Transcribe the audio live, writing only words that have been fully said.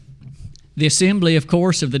The assembly, of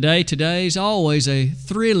course, of the day today is always a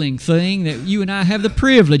thrilling thing that you and I have the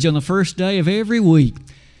privilege on the first day of every week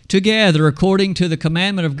to gather according to the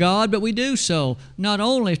commandment of God, but we do so not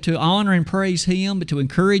only to honor and praise Him, but to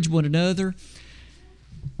encourage one another.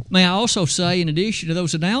 May I also say, in addition to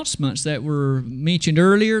those announcements that were mentioned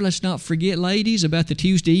earlier, let's not forget, ladies, about the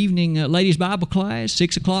Tuesday evening Ladies Bible class,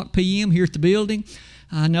 6 o'clock p.m. here at the building.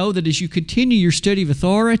 I know that as you continue your study of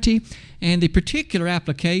authority and the particular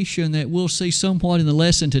application that we'll see somewhat in the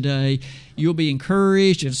lesson today, you'll be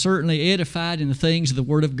encouraged and certainly edified in the things of the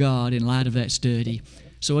Word of God in light of that study.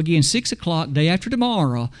 So again, 6 o'clock, day after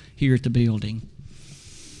tomorrow, here at the building.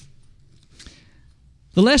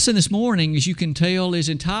 The lesson this morning, as you can tell, is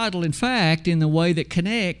entitled, in fact, in the way that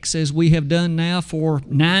connects, as we have done now for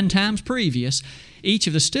 9 times previous, each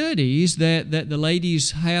of the studies that the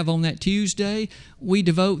ladies have on that Tuesday, we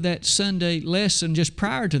devote that Sunday lesson just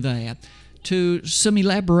prior to that to some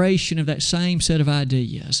elaboration of that same set of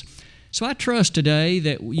ideas. So I trust today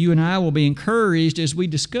that you and I will be encouraged as we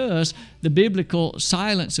discuss the biblical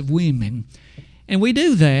silence of women. And we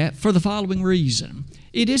do that for the following reason.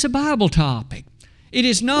 It is a Bible topic. It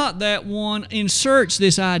is not that one inserts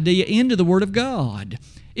this idea into the Word of God.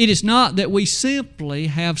 It is not that we simply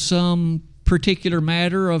have some particular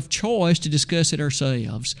matter of choice to discuss it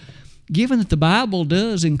ourselves. Given that the Bible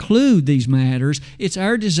does include these matters, it's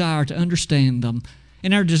our desire to understand them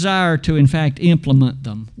and our desire to, in fact, implement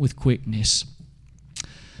them with quickness.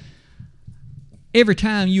 Every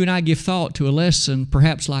time you and I give thought to a lesson,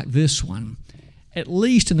 perhaps like this one, at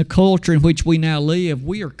least in the culture in which we now live,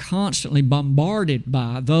 we are constantly bombarded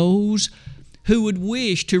by those who would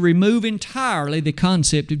wish to remove entirely the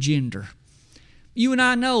concept of gender. You and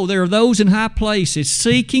I know there are those in high places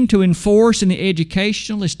seeking to enforce in the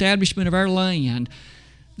educational establishment of our land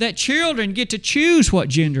that children get to choose what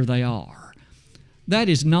gender they are. That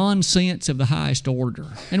is nonsense of the highest order,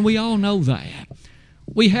 and we all know that.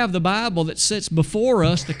 We have the Bible that sets before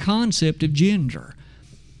us the concept of gender.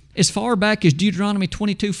 As far back as Deuteronomy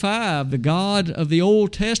 22:5, the God of the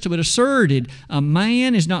Old Testament asserted a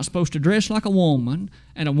man is not supposed to dress like a woman,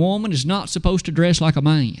 and a woman is not supposed to dress like a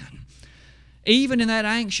man. Even in that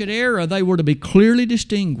ancient era, they were to be clearly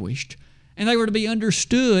distinguished, and they were to be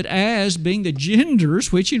understood as being the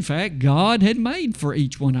genders which, in fact, God had made for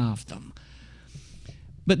each one of them.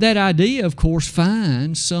 But that idea, of course,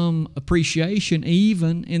 finds some appreciation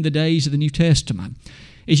even in the days of the New Testament.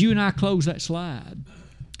 As you and I close that slide,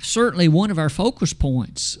 certainly one of our focus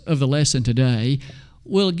points of the lesson today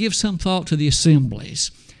will give some thought to the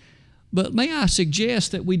assemblies. But may I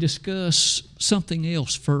suggest that we discuss something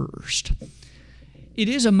else first? It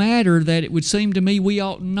is a matter that it would seem to me we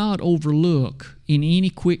ought not overlook in any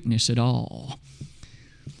quickness at all.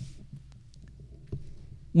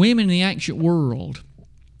 Women in the ancient world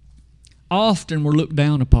often were looked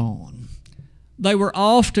down upon. They were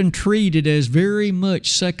often treated as very much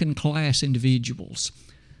second-class individuals.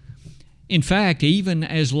 In fact, even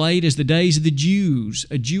as late as the days of the Jews,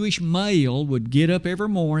 a Jewish male would get up every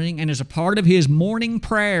morning, and as a part of his morning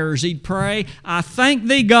prayers, he'd pray, I thank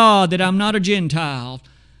thee, God, that I'm not a Gentile,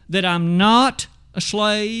 that I'm not a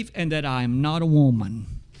slave, and that I am not a woman.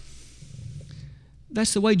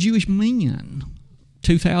 That's the way Jewish men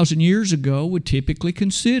 2,000 years ago would typically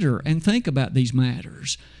consider and think about these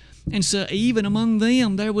matters. And so even among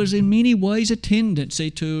them, there was in many ways a tendency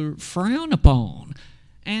to frown upon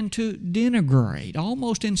and to denigrate,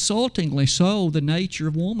 almost insultingly so, the nature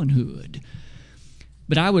of womanhood.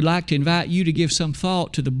 But I would like to invite you to give some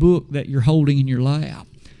thought to the book that you're holding in your lap.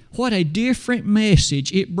 What a different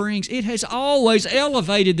message it brings. It has always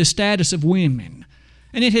elevated the status of women,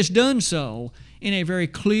 and it has done so in a very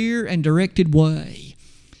clear and directed way.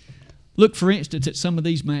 Look, for instance, at some of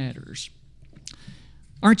these matters.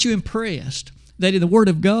 Aren't you impressed that in the Word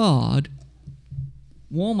of God,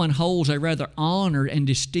 woman holds a rather honored and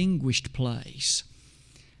distinguished place?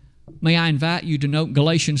 May I invite you to note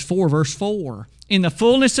Galatians 4, verse 4. In the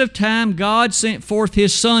fullness of time, God sent forth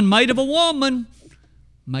His Son, made of a woman,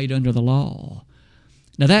 made under the law.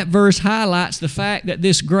 Now that verse highlights the fact that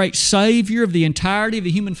this great Savior of the entirety of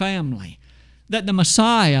the human family, that the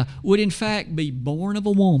Messiah would in fact be born of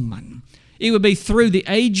a woman. It would be through the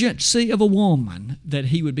agency of a woman that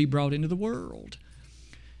He would be brought into the world.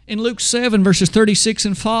 In Luke 7, verses 36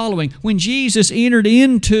 and following, when Jesus entered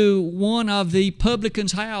into one of the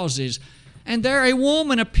publicans' houses, and there a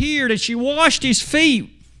woman appeared, and she washed His feet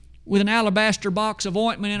with an alabaster box of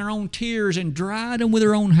ointment in her own tears and dried them with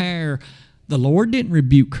her own hair. The Lord didn't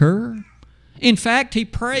rebuke her. In fact, He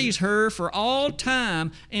praised her for all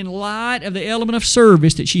time in light of the element of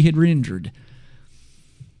service that she had rendered.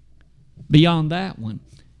 Beyond that one,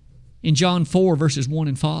 In John 4, verses 1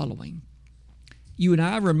 and following, you and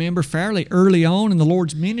I remember fairly early on in the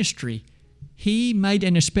Lord's ministry, He made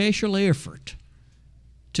an especial effort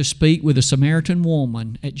to speak with a Samaritan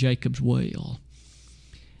woman at Jacob's well.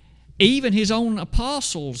 Even His own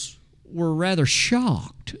apostles were rather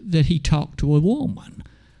shocked that He talked to a woman.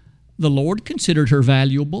 The Lord considered her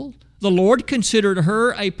valuable. The Lord considered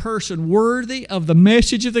her a person worthy of the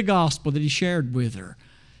message of the gospel that He shared with her.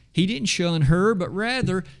 He didn't shun her, but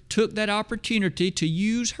rather took that opportunity to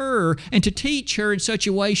use her and to teach her in such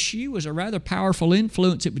a way she was a rather powerful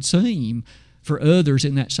influence, it would seem, for others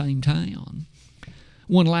in that same town.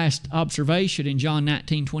 One last observation in John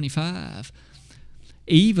 19:25.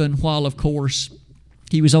 Even while, of course,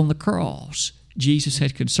 He was on the cross, Jesus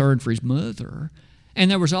had concern for His mother.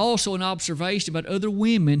 And there was also an observation about other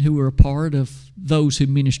women who were a part of those who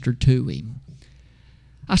ministered to Him.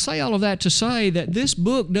 I say all of that to say that this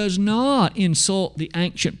book does not insult the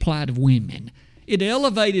ancient plight of women. It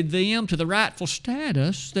elevated them to the rightful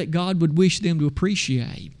status that God would wish them to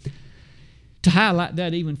appreciate. To highlight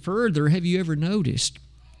that even further, have you ever noticed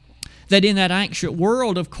that in that ancient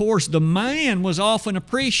world, of course, the man was often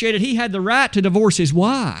appreciated? He had the right to divorce his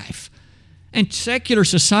wife. And secular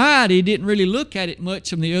society didn't really look at it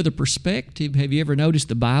much from the other perspective. Have you ever noticed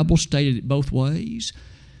the Bible stated it both ways?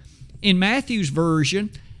 In Matthew's version,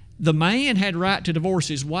 the man had right to divorce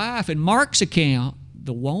his wife. In Mark's account,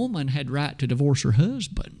 the woman had right to divorce her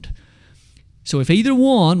husband. So if either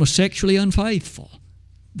one was sexually unfaithful,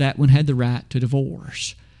 that one had the right to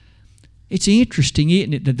divorce. It's interesting,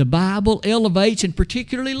 isn't it, that the Bible elevates and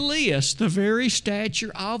particularly lists the very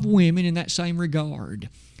stature of women in that same regard.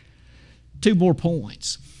 Two more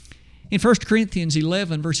points. In 1 Corinthians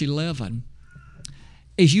 11, verse 11,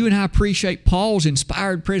 as you and I appreciate Paul's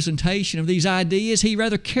inspired presentation of these ideas, he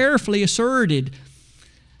rather carefully asserted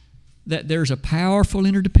that there's a powerful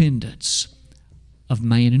interdependence of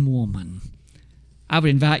man and woman. I would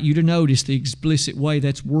invite you to notice the explicit way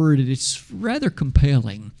that's worded. It's rather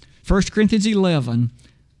compelling. 1 Corinthians 11,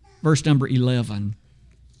 verse number 11.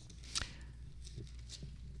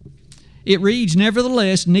 It reads,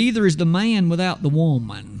 "Nevertheless, neither is the man without the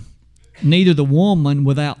woman, neither the woman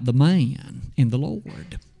without the man in the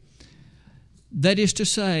Lord." That is to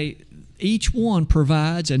say, each one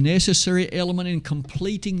provides a necessary element in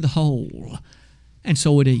completing the whole. And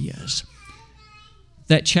so it is.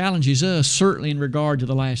 That challenges us, certainly in regard to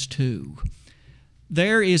the last two.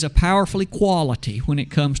 There is a powerful equality when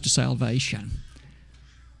it comes to salvation.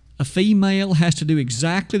 A female has to do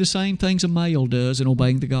exactly the same things a male does in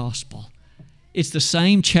obeying the gospel. It's the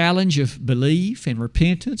same challenge of belief and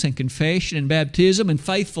repentance and confession and baptism and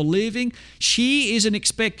faithful living. She isn't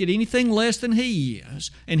expected anything less than he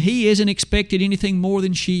is, and he isn't expected anything more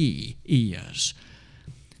than she is.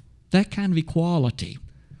 That kind of equality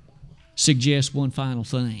suggests one final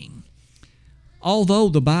thing. Although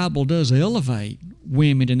the Bible does elevate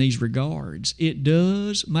women in these regards, it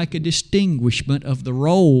does make a distinguishment of the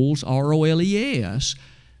roles, R-O-L-E-S,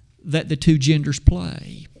 that the two genders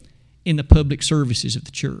play in the public services of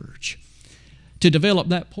the church. To develop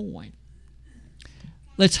that point,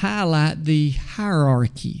 let's highlight the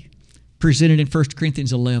hierarchy presented in 1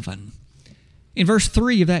 Corinthians 11. In verse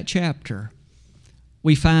 3 of that chapter,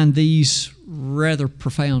 we find these rather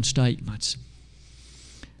profound statements.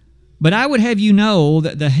 "But I would have you know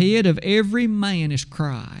that the head of every man is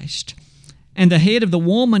Christ, and the head of the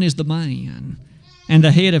woman is the man, and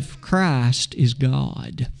the head of Christ is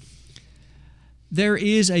God." There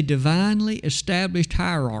is a divinely established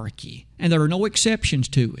hierarchy, and there are no exceptions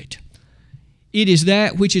to it. It is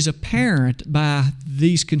that which is apparent by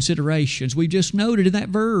these considerations we just noted in that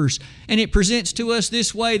verse, and it presents to us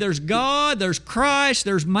this way: there's God, there's Christ,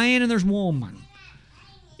 there's man, and there's woman.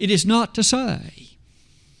 It is not to say,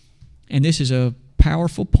 and this is a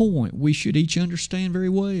powerful point we should each understand very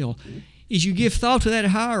well, as you give thought to that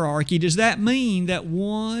hierarchy, does that mean that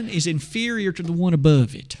one is inferior to the one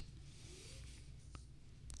above it?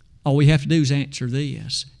 All we have to do is answer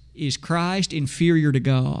this: is Christ inferior to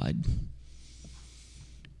God?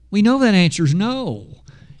 We know that answer is no.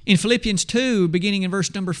 In Philippians 2, beginning in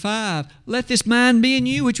verse number 5, "Let this mind be in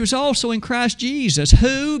you, which was also in Christ Jesus,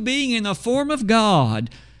 who, being in the form of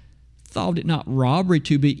God, thought it not robbery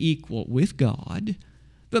to be equal with God,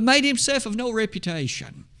 but made himself of no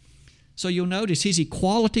reputation." So you'll notice his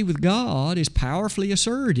equality with God is powerfully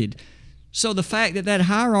asserted. So the fact that that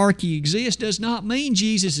hierarchy exists does not mean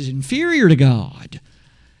Jesus is inferior to God.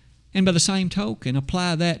 And by the same token,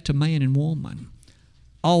 apply that to man and woman.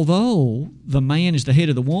 Although the man is the head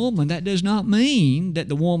of the woman, that does not mean that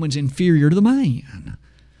the woman's inferior to the man.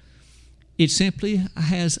 It simply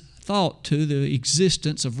has thought to the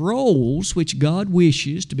existence of roles which God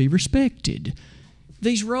wishes to be respected.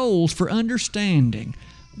 These roles for understanding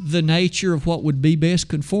the nature of what would be best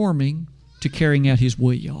conforming to carrying out His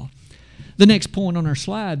will. The next point on our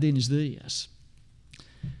slide then is this.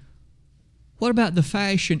 What about the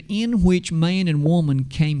fashion in which man and woman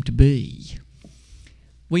came to be?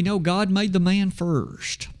 We know God made the man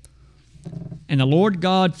first. And the Lord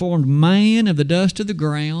God formed man of the dust of the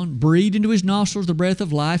ground, breathed into his nostrils the breath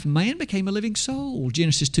of life, and man became a living soul,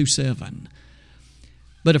 Genesis 2:7.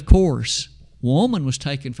 But of course, woman was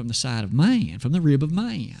taken from the side of man, from the rib of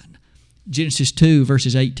man, Genesis 2,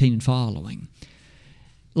 verses 18 and following.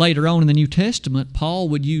 Later on in the New Testament, Paul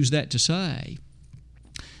would use that to say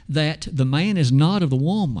that the man is not of the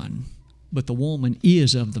woman, but the woman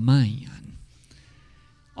is of the man.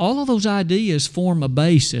 All of those ideas form a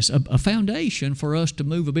basis, a foundation for us to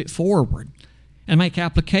move a bit forward and make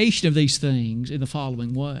application of these things in the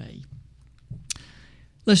following way.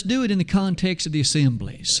 Let's do it in the context of the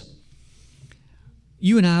assemblies.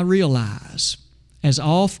 You and I realize, as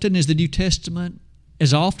often as the New Testament,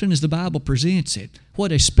 as often as the Bible presents it,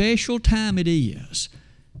 what a special time it is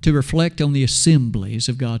to reflect on the assemblies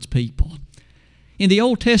of God's people. In the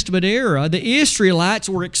Old Testament era, the Israelites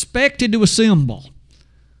were expected to assemble.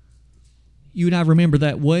 You and I remember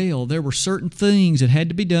that well. There were certain things that had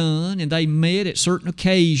to be done, and they met at certain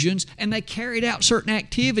occasions, and they carried out certain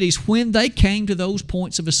activities when they came to those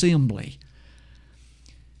points of assembly.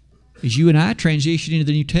 As you and I transition into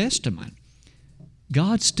the New Testament,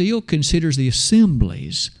 God still considers the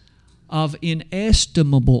assemblies of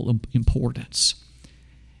inestimable importance.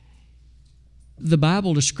 The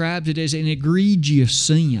Bible describes it as an egregious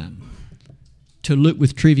sin to look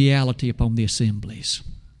with triviality upon the assemblies,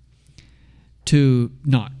 to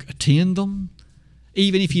not attend them.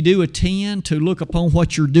 Even if you do attend, to look upon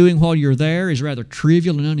what you're doing while you're there is rather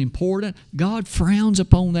trivial and unimportant. God frowns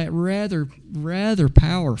upon that rather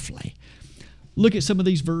powerfully. Look at some of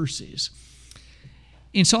these verses.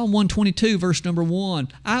 In Psalm 122, verse number 1,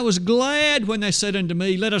 I was glad when they said unto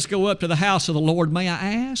me, let us go up to the house of the Lord. May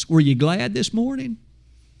I ask, were you glad this morning?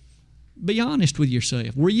 Be honest with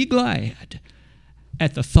yourself. Were you glad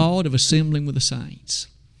at the thought of assembling with the saints?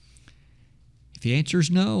 If the answer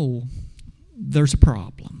is no, there's a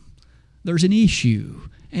problem. There's an issue.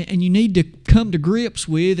 And you need to come to grips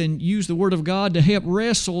with and use the Word of God to help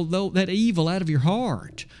wrestle that evil out of your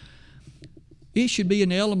heart. It should be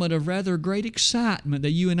an element of rather great excitement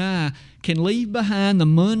that you and I can leave behind the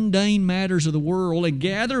mundane matters of the world and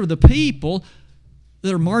gather the people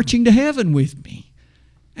that are marching to heaven with me.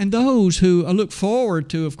 And those who I look forward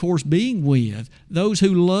to, of course, being with, those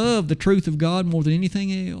who love the truth of God more than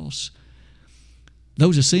anything else.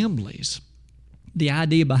 Those assemblies, the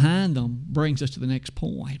idea behind them brings us to the next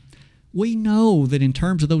point. We know that in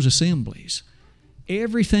terms of those assemblies,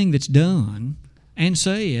 everything that's done and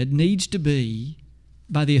said needs to be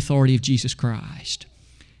by the authority of Jesus Christ.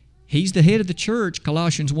 He's the head of the church,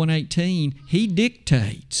 Colossians 1:18. He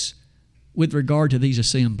dictates with regard to these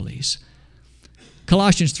assemblies.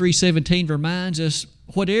 Colossians 3:17 reminds us,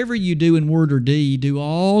 whatever you do in word or deed, do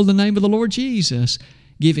all in the name of the Lord Jesus,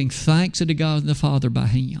 giving thanks unto God the Father by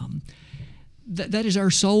Him. That is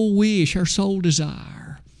our sole wish, our sole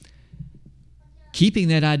desire. Keeping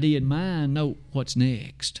that idea in mind, note what's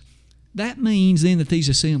next. That means then that these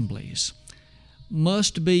assemblies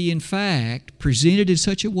must be, in fact, presented in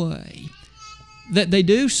such a way that they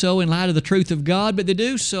do so in light of the truth of God, but they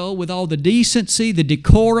do so with all the decency, the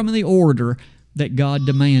decorum, and the order that God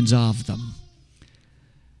demands of them.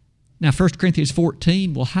 Now, 1 Corinthians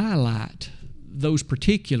 14 will highlight those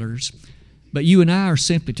particulars, but you and I are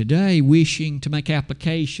simply today wishing to make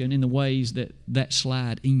application in the ways that that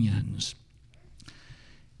slide ends.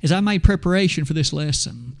 As I made preparation for this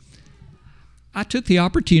lesson, I took the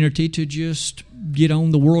opportunity to just get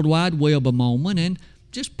on the World Wide Web a moment and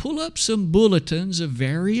just pull up some bulletins of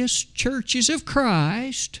various churches of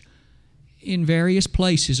Christ in various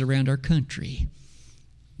places around our country.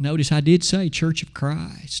 Notice I did say Church of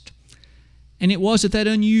Christ. And it wasn't that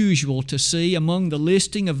unusual to see among the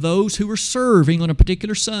listing of those who were serving on a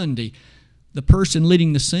particular Sunday, the person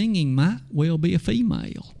leading the singing might well be a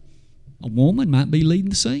female. A woman might be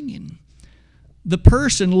leading the singing. The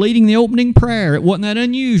person leading the opening prayer, it wasn't that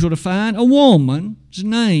unusual to find a woman's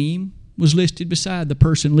name was listed beside the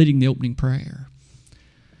person leading the opening prayer.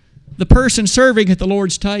 The person serving at the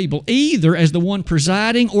Lord's table, either as the one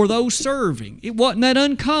presiding or those serving, it wasn't that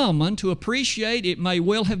uncommon to appreciate it may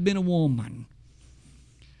well have been a woman.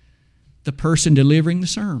 The person delivering the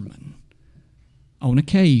sermon, on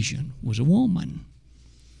occasion, was a woman.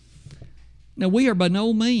 Now, we are by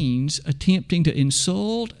no means attempting to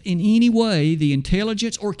insult in any way the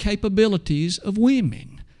intelligence or capabilities of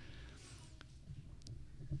women.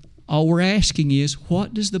 All we're asking is,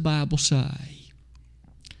 what does the Bible say?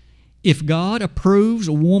 If God approves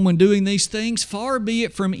a woman doing these things, far be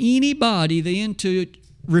it from anybody then to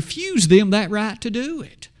refuse them that right to do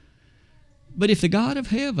it. But if the God of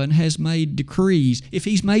heaven has made decrees, if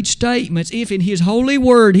He's made statements, if in His holy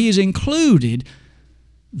word He has included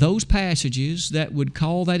those passages that would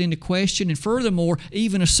call that into question and furthermore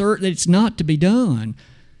even assert that it's not to be done,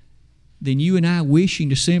 then you and I wishing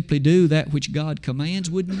to simply do that which God commands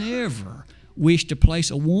would never wish to place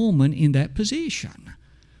a woman in that position.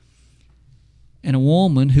 And a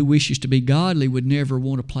woman who wishes to be godly would never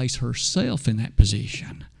want to place herself in that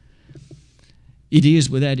position. It is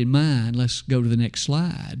with that in mind, let's go to the next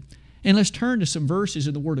slide. And let's turn to some verses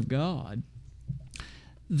in the Word of God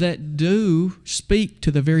that do speak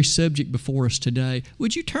to the very subject before us today.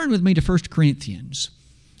 Would you turn with me to 1 Corinthians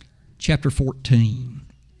chapter 14?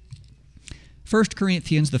 1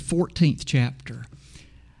 Corinthians, the 14th chapter.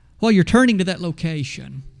 While you're turning to that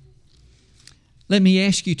location, let me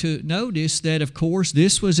ask you to notice that, of course,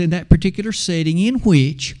 this was in that particular setting in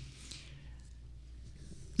which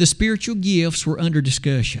the spiritual gifts were under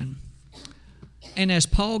discussion. And as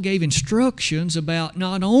Paul gave instructions about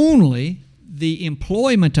not only the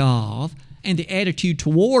employment of and the attitude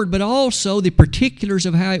toward, but also the particulars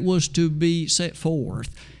of how it was to be set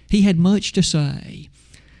forth, he had much to say.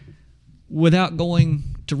 Without going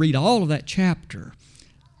to read all of that chapter,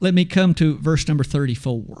 let me come to verse number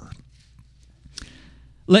 34.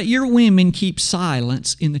 Let your women keep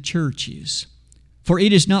silence in the churches, for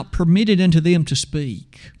it is not permitted unto them to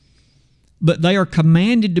speak, but they are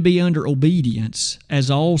commanded to be under obedience, as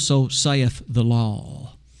also saith the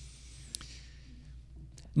law.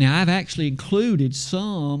 Now, I've actually included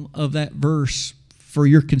some of that verse for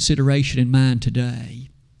your consideration in mind today.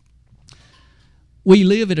 We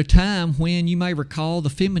live at a time when you may recall the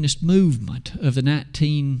feminist movement of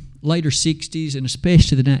the later 60s and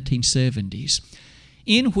especially the 1970s,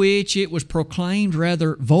 in which it was proclaimed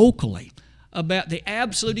rather vocally about the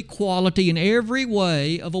absolute equality in every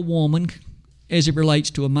way of a woman as it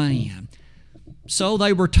relates to a man. So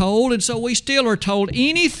they were told, and so we still are told,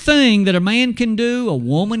 anything that a man can do, a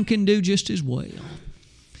woman can do just as well.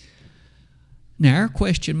 Now, our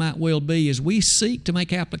question might well be, as we seek to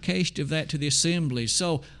make application of that to the assembly,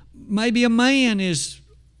 so maybe a man is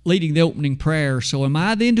leading the opening prayer, so am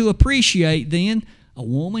I then to appreciate then a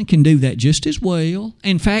woman can do that just as well,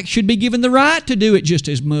 in fact should be given the right to do it just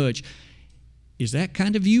as much? Is that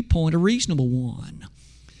kind of viewpoint a reasonable one?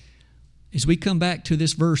 As we come back to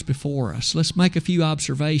this verse before us, let's make a few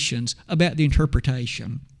observations about the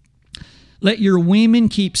interpretation. Let your women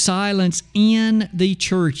keep silence in the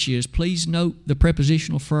churches. Please note the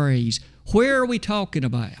prepositional phrase. Where are we talking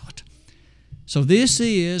about? So this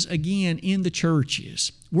is, again, in the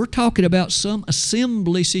churches. We're talking about some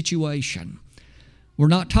assembly situation. We're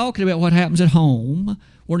not talking about what happens at home.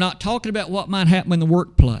 We're not talking about what might happen in the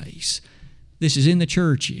workplace. This is in the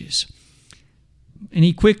churches. And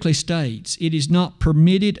he quickly states, it is not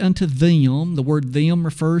permitted unto them, the word them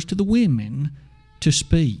refers to the women, to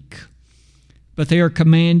speak. But they are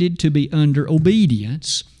commanded to be under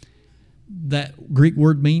obedience. That Greek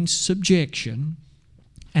word means subjection,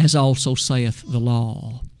 as also saith the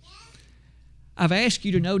law. I've asked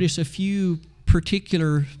you to notice a few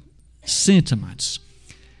particular sentiments.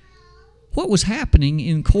 What was happening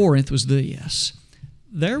in Corinth was this.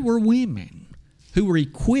 There were women who were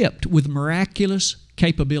equipped with miraculous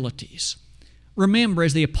capabilities. Remember,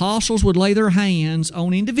 as the apostles would lay their hands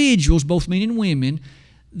on individuals, both men and women,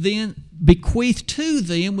 then bequeathed to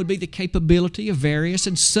them would be the capability of various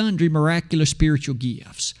and sundry miraculous spiritual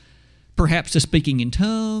gifts. Perhaps the speaking in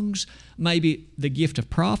tongues, maybe the gift of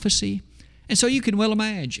prophecy. And so you can well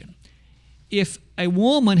imagine, if a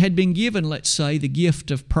woman had been given, let's say, the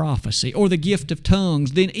gift of prophecy or the gift of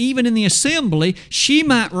tongues, then even in the assembly, she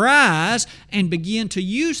might rise and begin to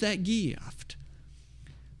use that gift.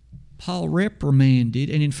 Paul reprimanded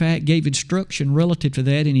and in fact gave instruction relative to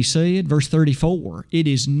that, and he said, verse 34, it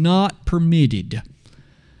is not permitted.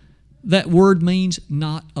 That word means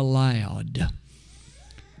not allowed.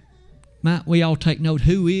 Might we all take note,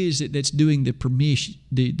 who is it that's doing the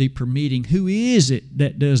permitting? Who is it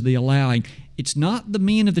that does the allowing? It's not the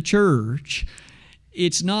men of the church.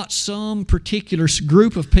 It's not some particular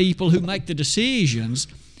group of people who make the decisions.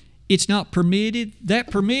 It's not permitted.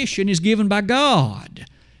 That permission is given by God.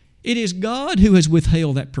 It is God who has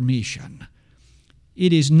withheld that permission.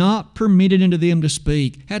 It is not permitted unto them to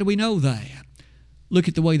speak. How do we know that? Look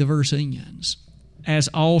at the way the verse ends. as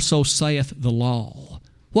also saith the law.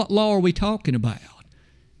 What law are we talking about?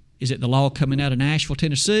 Is it the law coming out of Nashville,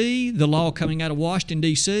 Tennessee? The law coming out of Washington,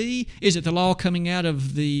 D.C.? Is it the law coming out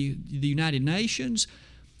of the United Nations?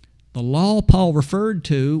 The law Paul referred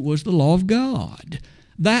to was the law of God.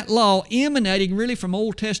 That law emanating really from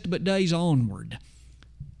Old Testament days onward,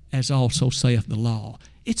 as also saith the law.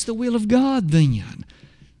 It's the will of God then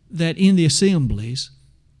that in the assemblies,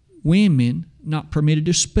 women not permitted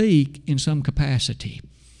to speak in some capacity.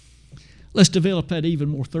 Let's develop that even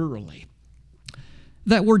more thoroughly.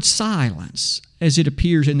 That word silence, as it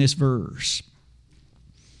appears in this verse.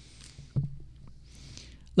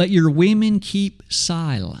 Let your women keep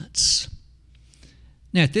silence.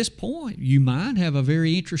 Now, at this point, you might have a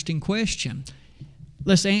very interesting question.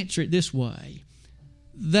 Let's answer it this way.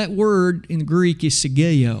 That word in Greek is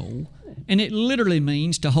sigeo, and it literally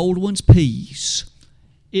means to hold one's peace.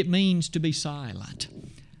 It means to be silent.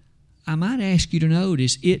 I might ask you to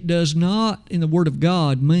notice it does not, in the Word of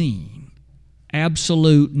God, mean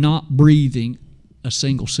absolute not breathing a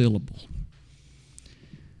single syllable.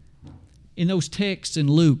 In those texts in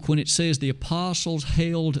Luke, when it says the apostles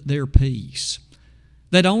held their peace,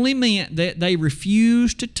 that only meant that they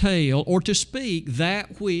refused to tell or to speak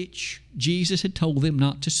that which Jesus had told them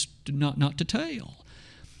not to tell.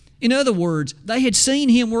 In other words, they had seen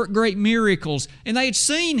Him work great miracles, and they had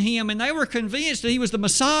seen Him, and they were convinced that He was the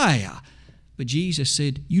Messiah. But Jesus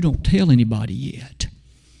said, you don't tell anybody yet.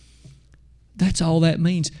 That's all that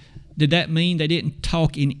means. Did that mean they didn't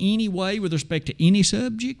talk in any way with respect to any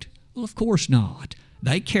subject? Well, of course not.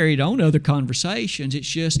 They carried on other conversations. It's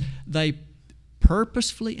just they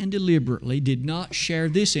purposefully and deliberately did not share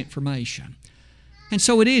this information. And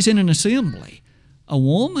so it is in an assembly. A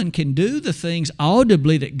woman can do the things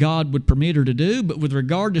audibly that God would permit her to do, but with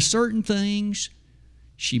regard to certain things,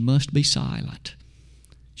 she must be silent.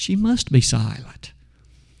 She must be silent.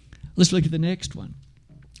 Let's look at the next one.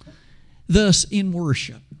 Thus, in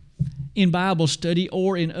worship, in Bible study,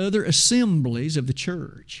 or in other assemblies of the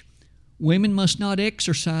church, women must not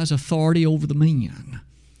exercise authority over the men.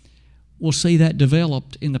 We'll see that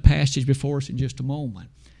developed in the passage before us in just a moment.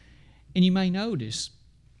 And you may notice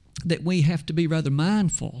that we have to be rather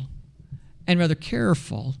mindful and rather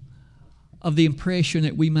careful of the impression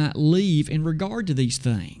that we might leave in regard to these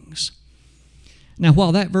things. Now,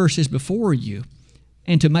 while that verse is before you,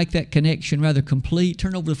 and to make that connection rather complete,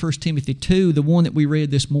 turn over to 1 Timothy 2, the one that we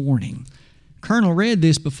read this morning. Colonel read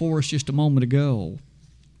this before us just a moment ago.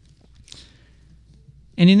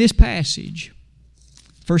 And in this passage,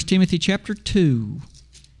 1 Timothy chapter 2,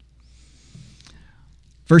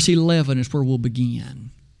 verse 11 is where we'll begin.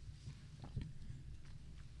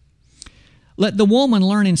 Let the woman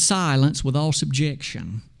learn in silence with all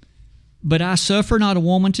subjection. But I suffer not a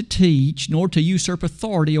woman to teach, nor to usurp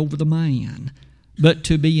authority over the man, but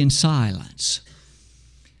to be in silence.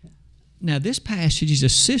 Now, this passage is a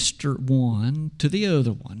sister one to the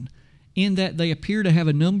other one, in that they appear to have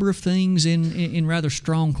a number of things in rather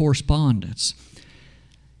strong correspondence.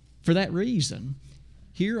 For that reason,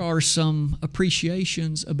 here are some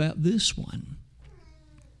appreciations about this one.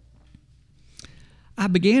 I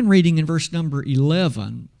began reading in verse number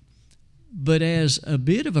 11, but as a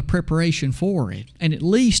bit of a preparation for it, and at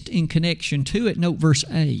least in connection to it, note verse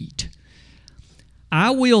 8.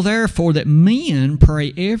 I will therefore that men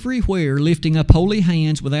pray everywhere, lifting up holy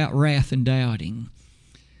hands without wrath and doubting.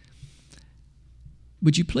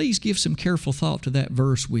 Would you please give some careful thought to that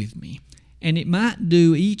verse with me? And it might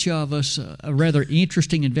do each of us a rather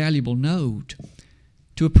interesting and valuable note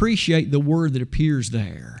to appreciate the word that appears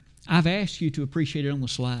there. I've asked you to appreciate it on the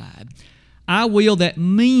slide. I will that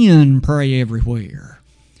men pray everywhere.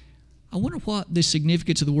 I wonder what the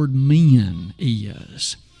significance of the word men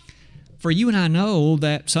is. For you and I know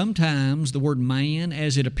that sometimes the word man,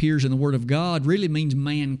 as it appears in the Word of God, really means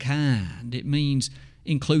mankind. It means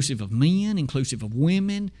inclusive of men, inclusive of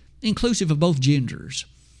women, inclusive of both genders.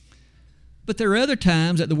 But there are other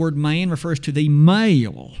times that the word man refers to the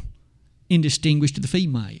male, indistinguished to the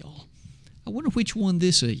female. I wonder which one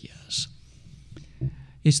this is.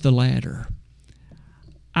 It's the latter.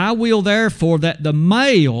 I will therefore that the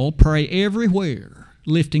male pray everywhere,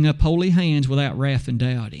 lifting up holy hands without wrath and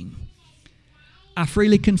doubting. I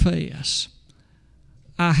freely confess,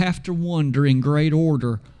 I have to wonder in great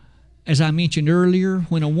order, as I mentioned earlier,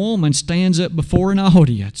 when a woman stands up before an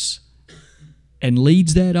audience and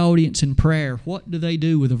leads that audience in prayer, what do they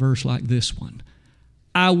do with a verse like this one?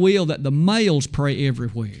 I will that the males pray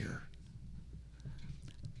everywhere.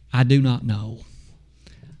 I do not know.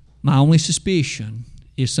 My only suspicion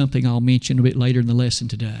is something I'll mention a bit later in the lesson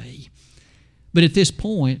today. But at this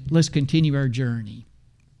point, let's continue our journey.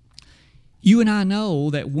 You and I know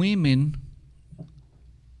that women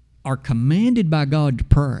are commanded by God to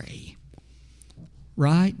pray,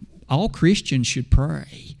 right? All Christians should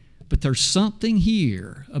pray. But there's something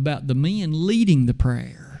here about the men leading the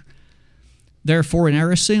prayer. Therefore, in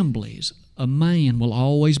our assemblies, a man will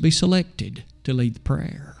always be selected to lead the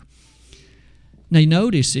prayer. Now,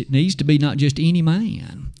 notice it needs to be not just any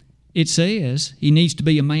man. It says he needs to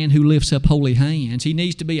be a man who lifts up holy hands. He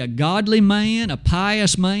needs to be a godly man, a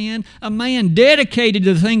pious man, a man dedicated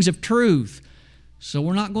to the things of truth. So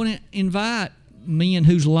we're not going to invite men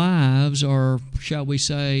whose lives are, shall we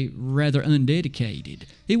say, rather undedicated.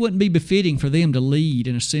 It wouldn't be befitting for them to lead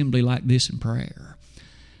an assembly like this in prayer.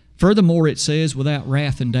 Furthermore, it says, without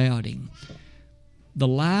wrath and doubting. The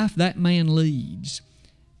life that man leads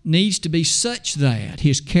needs to be such that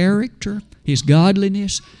his character, his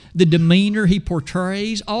godliness, the demeanor he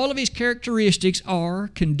portrays, all of his characteristics are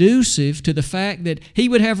conducive to the fact that he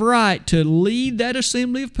would have right to lead that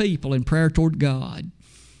assembly of people in prayer toward God.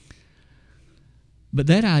 But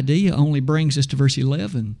that idea only brings us to verse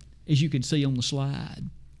 11, as you can see on the slide.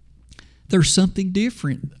 There's something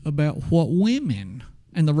different about what women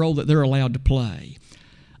and the role that they're allowed to play.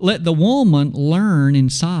 Let the woman learn in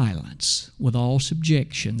silence with all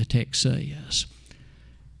subjection, the text says.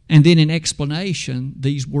 And then in explanation,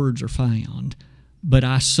 these words are found. But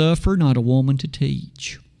I suffer not a woman to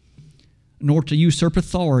teach, nor to usurp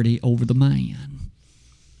authority over the man.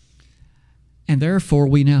 And therefore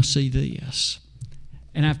we now see this.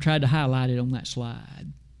 And I've tried to highlight it on that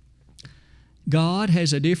slide. God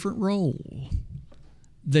has a different role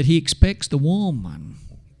that He expects the woman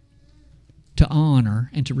to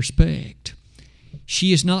honor and to respect.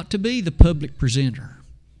 She is not to be the public presenter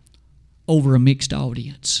over a mixed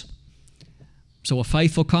audience. So a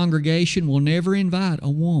faithful congregation will never invite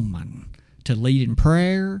a woman to lead in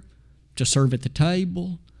prayer, to serve at the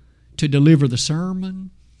table, to deliver the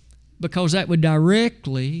sermon, because that would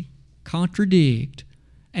directly contradict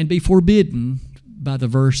and be forbidden by the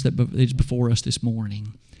verse that is before us this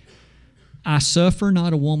morning. I suffer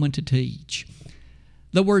not a woman to teach.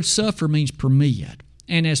 The word suffer means permit.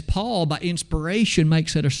 And as Paul, by inspiration,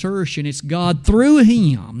 makes that assertion, it's God through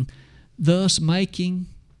him, thus making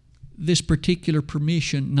this particular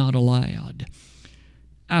permission not allowed.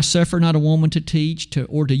 I suffer not a woman to teach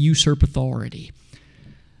or to usurp authority.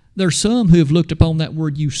 There are some who have looked upon that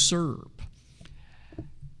word usurp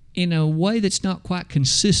in a way that's not quite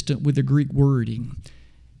consistent with the Greek wording.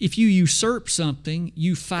 If you usurp something,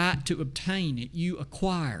 you fight to obtain it, you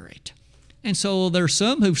acquire it. And so there are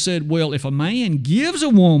some who've said, well, if a man gives a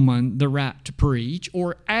woman the right to preach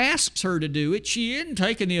or asks her to do it, she isn't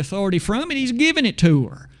taking the authority from it, he's giving it to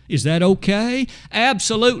her. Is that okay?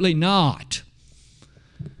 Absolutely not.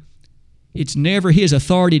 It's never his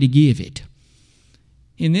authority to give it.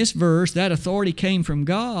 In this verse, that authority came from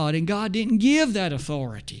God, and God didn't give that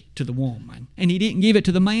authority to the woman, and He didn't give it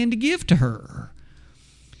to the man to give to her.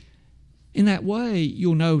 In that way,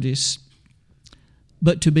 you'll notice,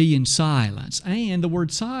 but to be in silence. And the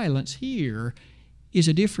word silence here is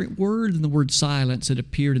a different word than the word silence that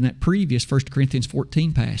appeared in that previous 1 Corinthians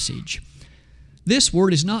 14 passage. This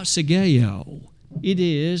word is not sigeo, it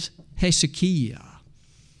is hesychia.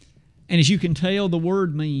 And as you can tell, the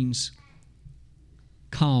word means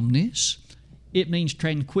calmness, it means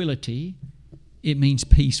tranquility, it means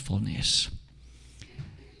peacefulness.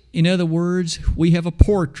 In other words, we have a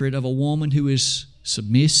portrait of a woman who is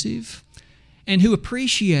submissive and who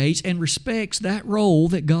appreciates and respects that role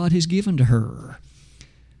that God has given to her.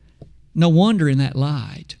 No wonder in that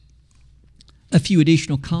light, a few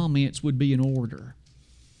additional comments would be in order,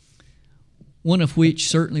 one of which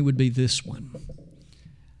certainly would be this one.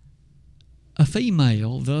 A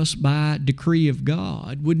female, thus by decree of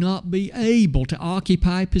God, would not be able to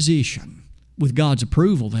occupy a position, with God's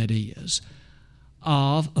approval that is,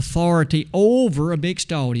 of authority over a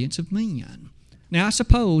mixed audience of men. Now I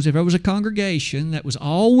suppose if there was a congregation that was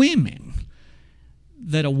all women,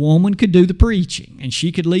 that a woman could do the preaching and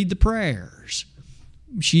she could lead the prayers.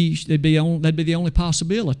 That'd be the only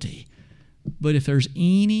possibility. But if there's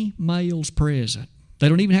any males present, they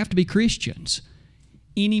don't even have to be Christians,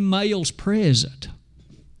 any males present,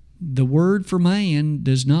 the word for man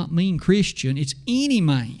does not mean Christian, it's any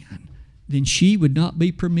man, then she would not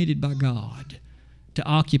be permitted by God to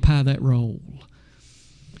occupy that role.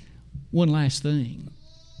 One last thing.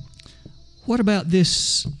 What about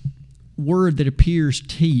this word that appears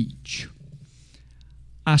teach?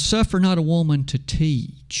 I suffer not a woman to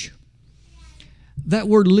teach. That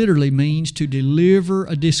word literally means to deliver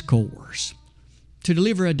a discourse, to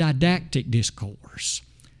deliver a didactic discourse.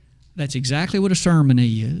 That's exactly what a sermon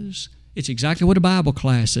is. It's exactly what a Bible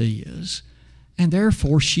class is. And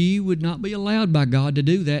therefore, she would not be allowed by God to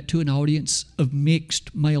do that to an audience of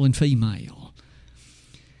mixed male and female.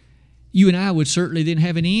 You and I would certainly then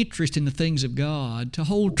have an interest in the things of God to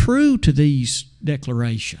hold true to these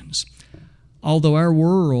declarations, although our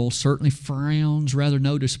world certainly frowns rather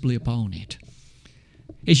noticeably upon it.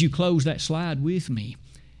 As you close that slide with me,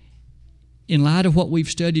 in light of what we've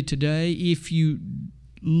studied today, if you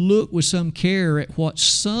look with some care at what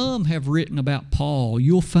some have written about Paul,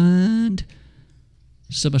 you'll find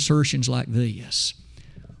some assertions like this.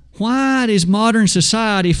 Why is modern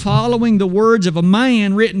society following the words of a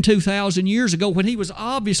man written 2,000 years ago when he was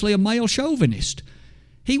obviously a male chauvinist?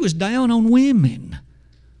 He was down on women.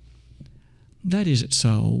 That isn't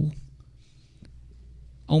so.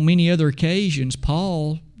 On many other occasions,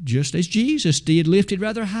 Paul, just as Jesus did, lifted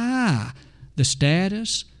rather high the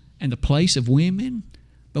status and the place of women.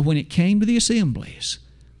 But when it came to the assemblies,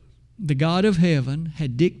 the God of heaven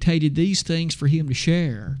had dictated these things for him to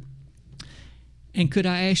share. And could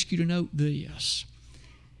I ask you to note this?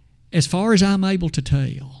 As far as I'm able to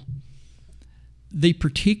tell, the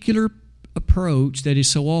particular approach that is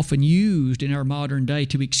so often used in our modern day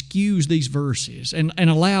to excuse these verses and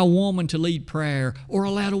allow a woman to lead prayer or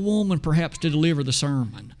allow a woman perhaps to deliver the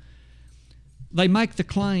sermon, they make the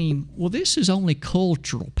claim, well, this is only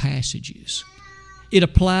cultural passages. It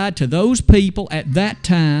applied to those people at that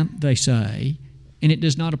time, they say, and it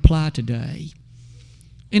does not apply today.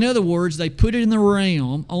 In other words, they put it in the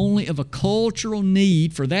realm only of a cultural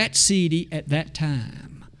need for that city at that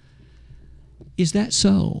time. Is that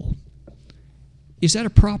so? Is that a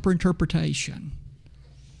proper interpretation?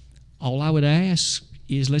 All I would ask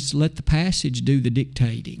is let's let the passage do the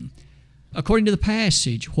dictating. According to the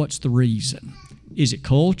passage, what's the reason? Is it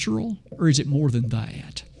cultural or is it more than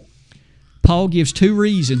that? Paul gives two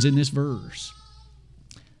reasons in this verse.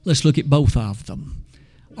 Let's look at both of them.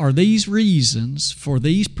 Are these reasons for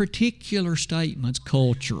these particular statements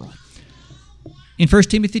cultural? In 1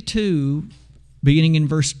 Timothy 2, beginning in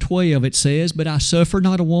verse 12, it says, "But I suffer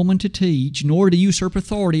not a woman to teach, nor to usurp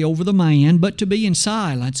authority over the man, but to be in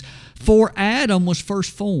silence. For Adam was first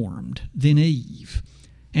formed, then Eve.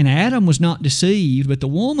 And Adam was not deceived, but the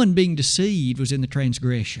woman being deceived was in the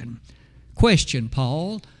transgression." Question,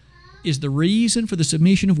 Paul, is the reason for the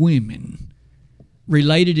submission of women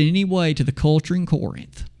related in any way to the culture in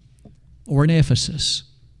Corinth, or in Ephesus,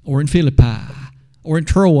 or in Philippi, or in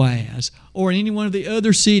Troas, or in any one of the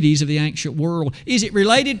other cities of the ancient world? Is it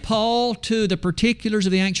related, Paul, to the particulars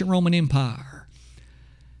of the ancient Roman Empire?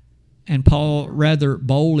 And Paul rather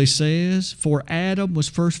boldly says, "For Adam was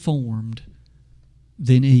first formed,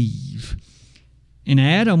 then Eve. And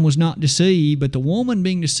Adam was not deceived, but the woman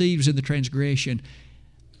being deceived was in the transgression."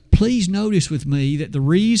 Please notice with me that the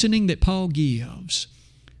reasoning that Paul gives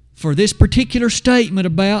for this particular statement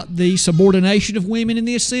about the subordination of women in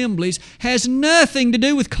the assemblies has nothing to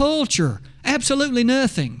do with culture. Absolutely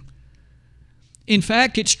nothing. In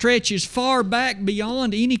fact, it stretches far back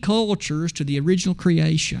beyond any cultures to the original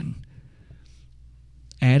creation.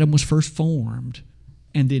 Adam was first formed,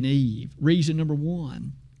 and then Eve. Reason number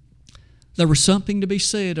one, there was something to be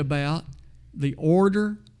said about the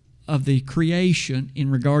order of the creation in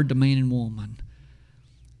regard to man and woman.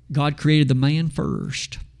 God created the man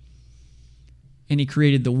first, and He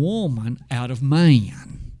created the woman out of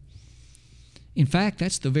man. In fact,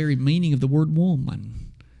 that's the very meaning of the word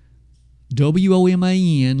woman.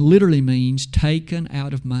 W-O-M-A-N literally means taken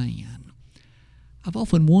out of man. I've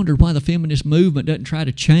often wondered why the feminist movement doesn't try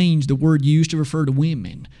to change the word used to refer to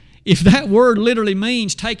women. If that word literally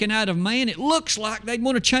means taken out of man, it looks like they'd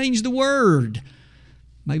want to change the word.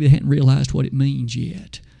 Maybe they hadn't realized what it means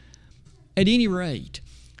yet. At any rate,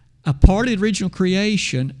 a part of the original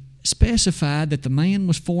creation specified that the man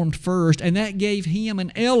was formed first, and that gave him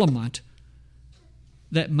an element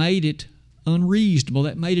that made it unreasonable,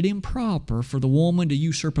 that made it improper for the woman to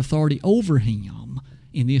usurp authority over him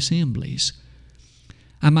in the assemblies.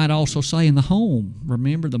 I might also say in the home,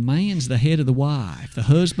 remember, the man's the head of the wife, the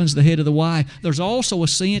husband's the head of the wife. There's also a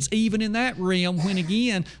sense even in that realm when,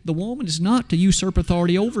 again, the woman is not to usurp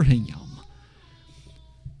authority over him.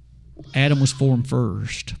 Adam was formed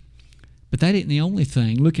first. But that isn't the only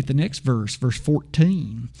thing. Look at the next verse, verse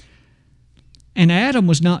 14. "And Adam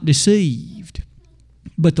was not deceived,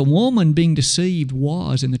 but the woman being deceived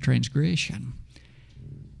was in the transgression."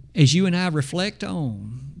 As you and I reflect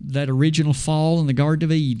on that original fall in the Garden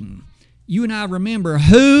of Eden, you and I remember,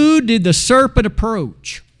 who did the serpent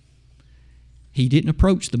approach? He didn't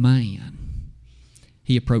approach the man.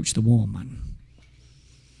 He approached the woman.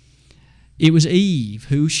 It was Eve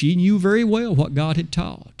who she knew very well what God had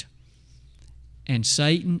taught. And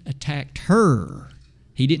Satan attacked her.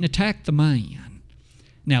 He didn't attack the man.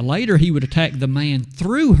 Now later he would attack the man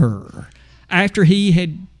through her. After he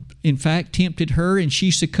had in fact tempted her and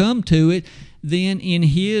she succumbed to it, then in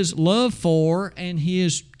his love for and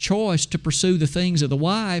his choice to pursue the things of the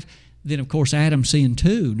wife, then of course Adam sinned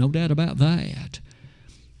too, no doubt about that.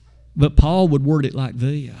 But Paul would word it like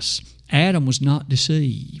this: Adam was not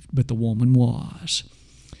deceived, but the woman was.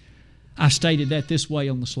 I stated that this way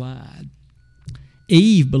on the slide.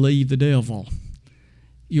 Eve believed the devil.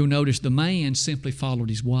 You'll notice the man simply followed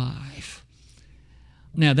his wife.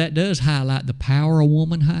 Now that does highlight the power a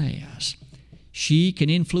woman has. She can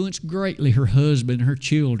influence greatly her husband and her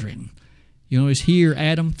children. You notice here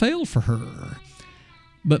Adam fell for her.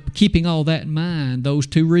 But keeping all that in mind, those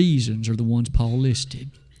two reasons are the ones Paul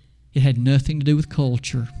listed. It had nothing to do with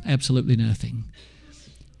culture, absolutely nothing.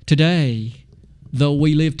 Today, though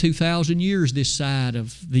we live 2,000 years this side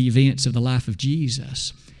of the events of the life of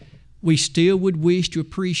Jesus, we still would wish to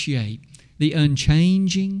appreciate the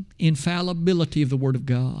unchanging infallibility of the Word of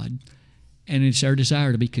God, and it's our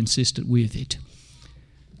desire to be consistent with it.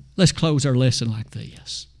 Let's close our lesson like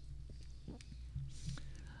this.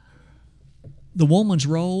 The woman's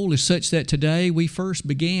role is such that today we first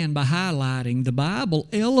began by highlighting the Bible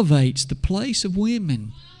elevates the place of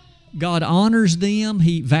women. God honors them,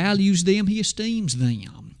 He values them, He esteems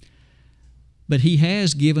them. But He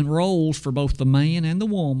has given roles for both the man and the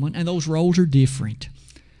woman, and those roles are different.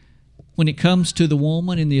 When it comes to the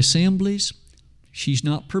woman in the assemblies, she's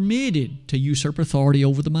not permitted to usurp authority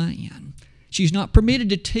over the man. She's not permitted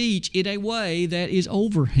to teach in a way that is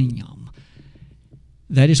over him.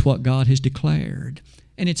 That is what God has declared.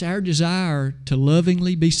 And it's our desire to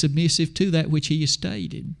lovingly be submissive to that which He has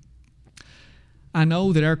stated. I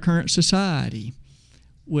know that our current society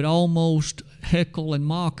would almost heckle and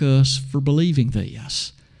mock us for believing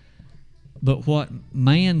this. But what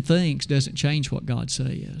man thinks doesn't change what God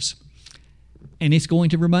says. And it's going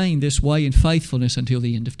to remain this way in faithfulness until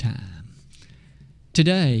the end of time.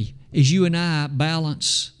 Today, as you and I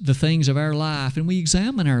balance the things of our life and we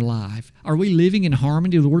examine our life, are we living in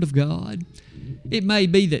harmony with the Word of God? It may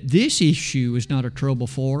be that this issue is not a trouble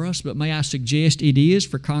for us, but may I suggest it is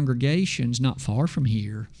for congregations not far from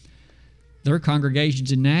here. There are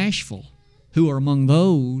congregations in Nashville who are among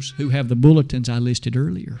those who have the bulletins I listed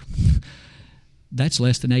earlier. That's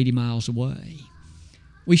less than 80 miles away.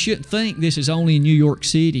 We shouldn't think this is only in New York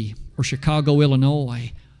City or Chicago,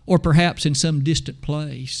 Illinois, or perhaps in some distant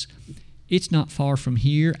place. It's not far from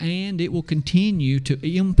here, and it will continue to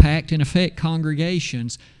impact and affect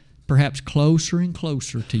congregations perhaps closer and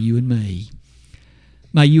closer to you and me.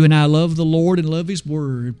 May you and I love the Lord and love His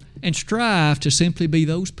Word and strive to simply be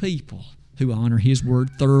those people who honor His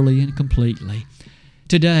Word thoroughly and completely.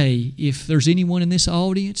 Today, if there's anyone in this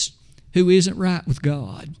audience who isn't right with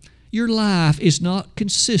God, your life is not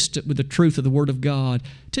consistent with the truth of the Word of God,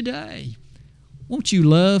 today, won't you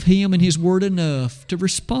love Him and His Word enough to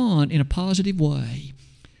respond in a positive way?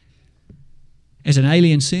 As an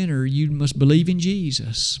alien sinner, you must believe in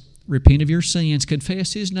Jesus, repent of your sins,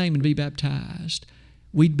 confess His name, and be baptized.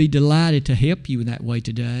 We'd be delighted to help you in that way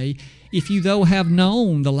today. If you, though, have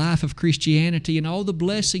known the life of Christianity and all the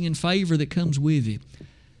blessing and favor that comes with it,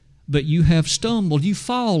 but you have stumbled, you've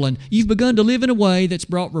fallen, you've begun to live in a way that's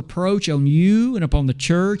brought reproach on you and upon the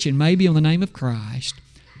church and maybe on the name of Christ,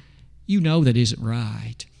 you know that isn't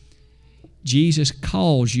right. Jesus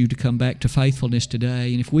calls you to come back to faithfulness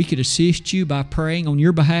today, and if we could assist you by praying on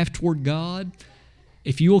your behalf toward God,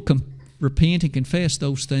 if you will repent and confess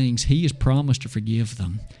those things, He has promised to forgive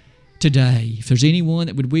them. Today, if there's anyone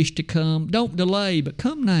that would wish to come, don't delay, but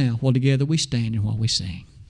come now while together we stand and while we sing.